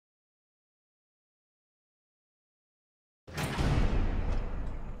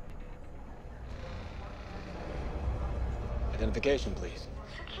Identification, please.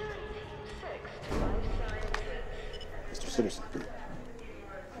 Mr. Sitterson.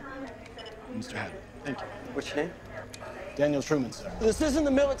 Mr. Hadley. Thank you. What's your name? Daniel Truman, sir. This isn't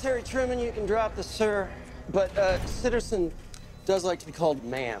the military, Truman. You can drop the sir. But Sitterson does like to be called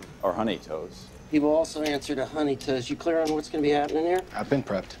ma'am. Or honey toes. He will also answer to honey toes. You clear on what's going to be happening here? I've been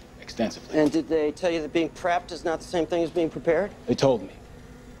prepped extensively. And did they tell you that being prepped is not the same thing as being prepared? They told me.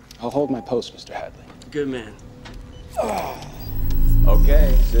 I'll hold my post, Mr. Hadley. Good man.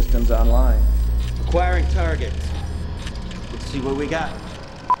 Okay, systems online. Acquiring targets. Let's see what we got.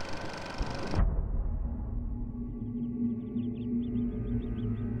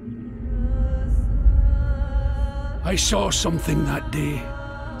 I saw something that day.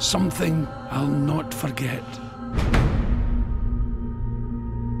 Something I'll not forget.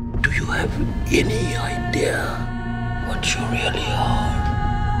 Do you have any idea what you really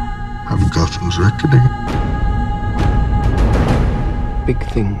are? Ungottens reckoning. Big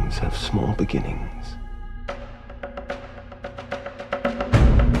things have small beginnings.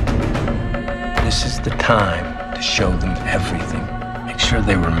 This is the time to show them everything. Make sure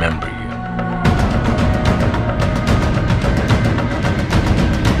they remember you.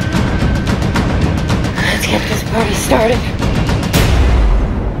 Let's get this party started.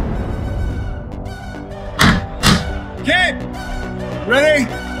 Okay, ready?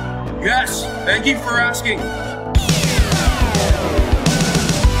 Yes, thank you for asking.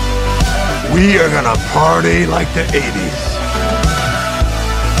 We are gonna party like the 80s.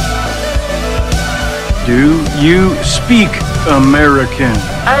 Do you speak American?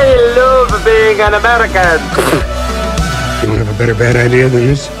 I love being an American. You don't have a better bad idea than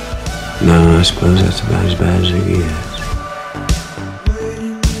this? No, I suppose that's about as bad as it gets.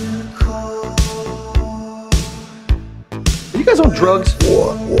 Are you guys on drugs?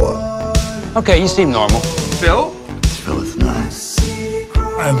 What? Okay, you seem normal. Phil? This fella's nice.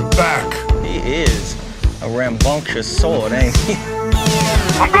 I'm back. He is a rambunctious sword, ain't he?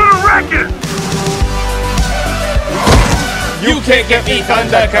 I'm gonna wreck it! You can't get me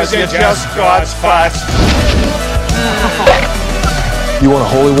thunder cause you're just God's fast. You want a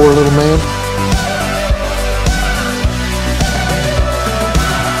holy war, little man?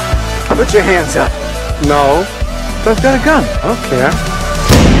 Put your hands up. No. I've got a gun. I don't care.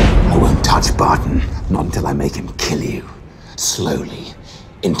 I won't touch Barton, not until I make him kill you. Slowly,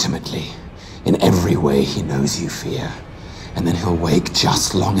 intimately, in every way he knows you fear. And then he'll wake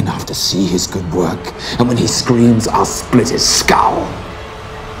just long enough to see his good work. And when he screams, I'll split his skull.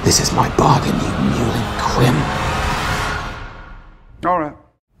 This is my bargain, you mewling quim. All right.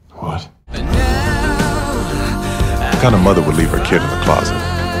 What? What kind of mother would leave her kid in the closet?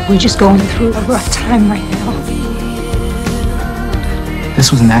 We're just going through a rough time right now. This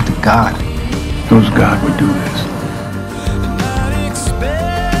was an act of God. Those God would do this.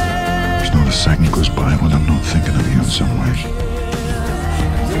 There's not a second goes by when I'm not thinking of you in some way.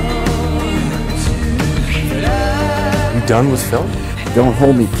 You done with Phil? Don't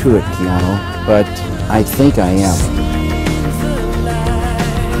hold me to it, Keanu, but I think I am.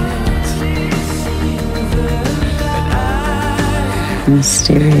 A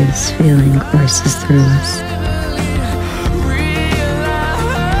mysterious feeling courses through us.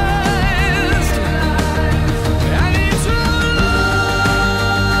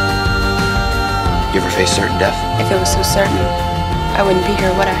 You ever face certain death? If it was so certain, I wouldn't be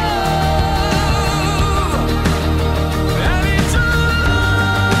here, would I?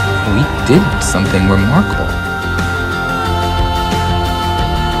 We did something remarkable.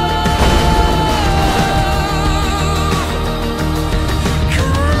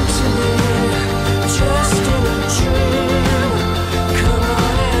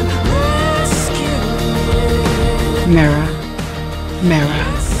 Mirror, mirror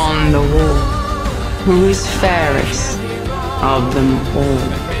on the wall, who is fairest of them all?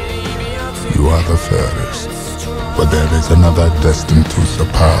 You are the fairest, but there is another destined to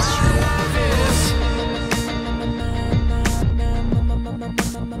surpass you.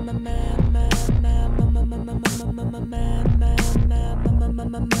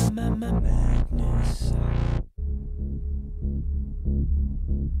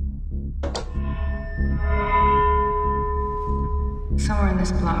 Somewhere in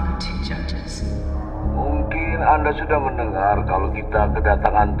this block are two judges. Mungkin Anda sudah mendengar kalau kita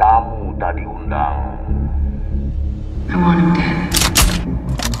kedatangan tamu tak diundang. I want him dead.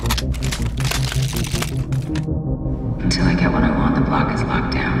 Until I get what I want, the block is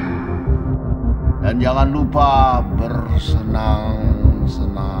locked down. Dan jangan lupa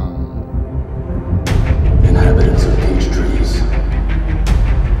bersenang-senang. Inhabitants of peach trees.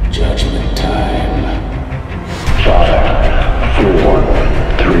 Judgment time. Father.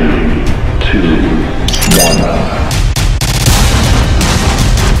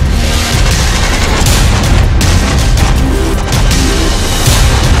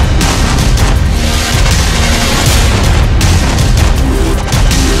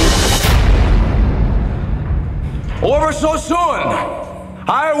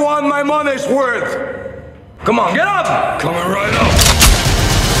 my money's worth. Come on, get up! Coming right up.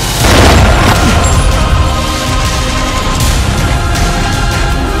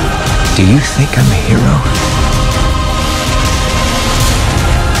 Do you think I'm a hero?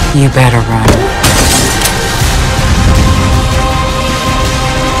 You better run.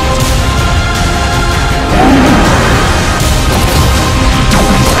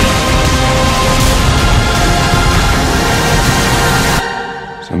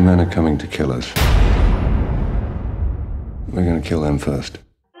 Some men are coming to kill us. We're gonna kill them first.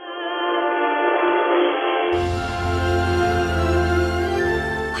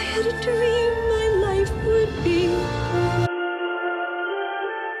 I had a dream my life would be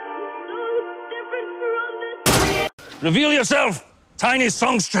Reveal yourself, tiny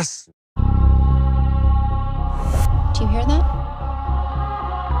songstress. Do you hear that?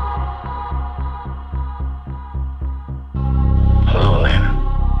 Hello, Lena.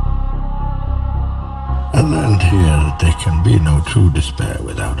 I learned here that there can be no true despair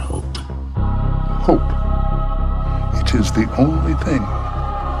without hope. Hope. It is the only thing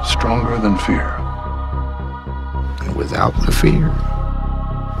stronger than fear. And without the fear,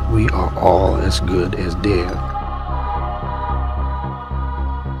 we are all as good as dead.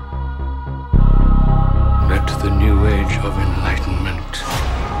 Let the new age of enlightenment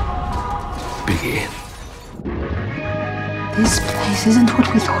begin. This place isn't what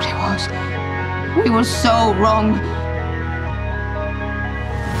we thought it was. We were so wrong.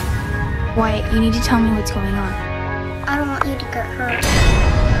 Wyatt, you need to tell me what's going on. I don't want you to get hurt.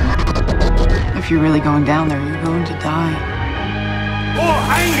 If you're really going down there, you're going to die. More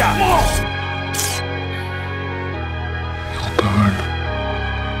anger! More! You'll burn.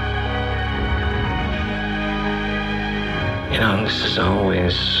 You know, this is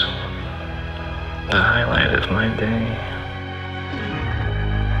always the highlight of my day.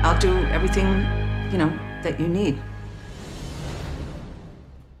 I'll do everything, that you need.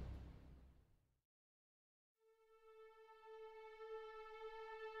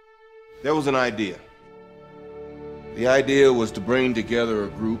 There was an idea. The idea was to bring together a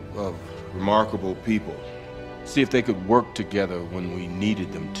group of remarkable people, see if they could work together when we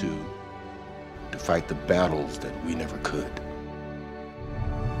needed them to fight the battles that we never could.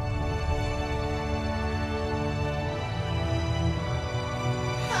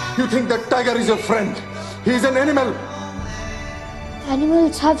 You think that tiger is your friend? He's an animal.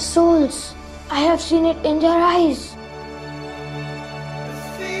 Animals have souls. I have seen it in their eyes.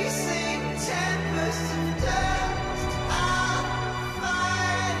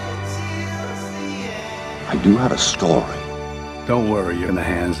 I do have a story. Don't worry, you're in the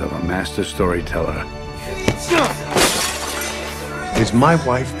hands of a master storyteller. Is my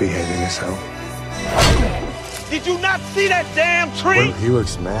wife behaving herself? Did you not see that damn tree? Well, he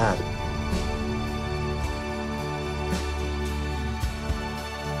looks mad.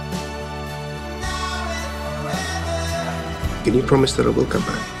 Can you promise that I will come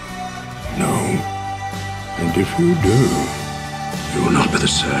back? No. And if you do, you will not be the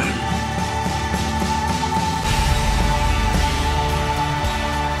same.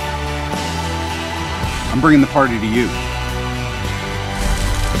 I'm bringing the party to you.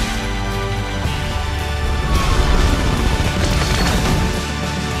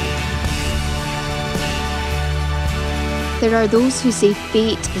 There are those who say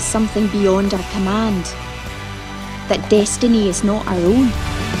fate is something beyond our command, that destiny is not our own.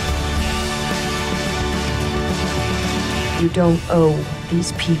 You don't owe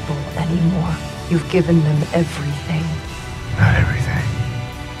these people anymore. You've given them everything. Not everything.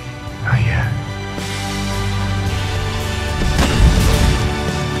 Not yet.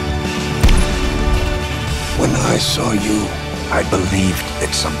 When I saw you, I believed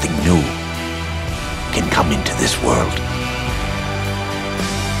that something new can come into this world.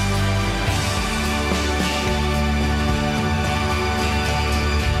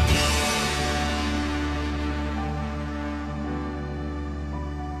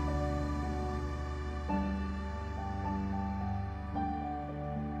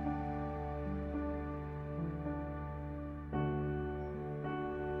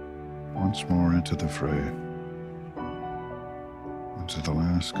 Once more into the fray. Into the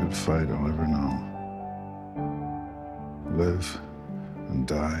last good fight I'll ever know. Live and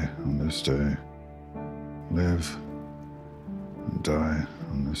die on this day. Live and die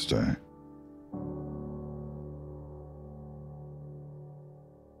on this day.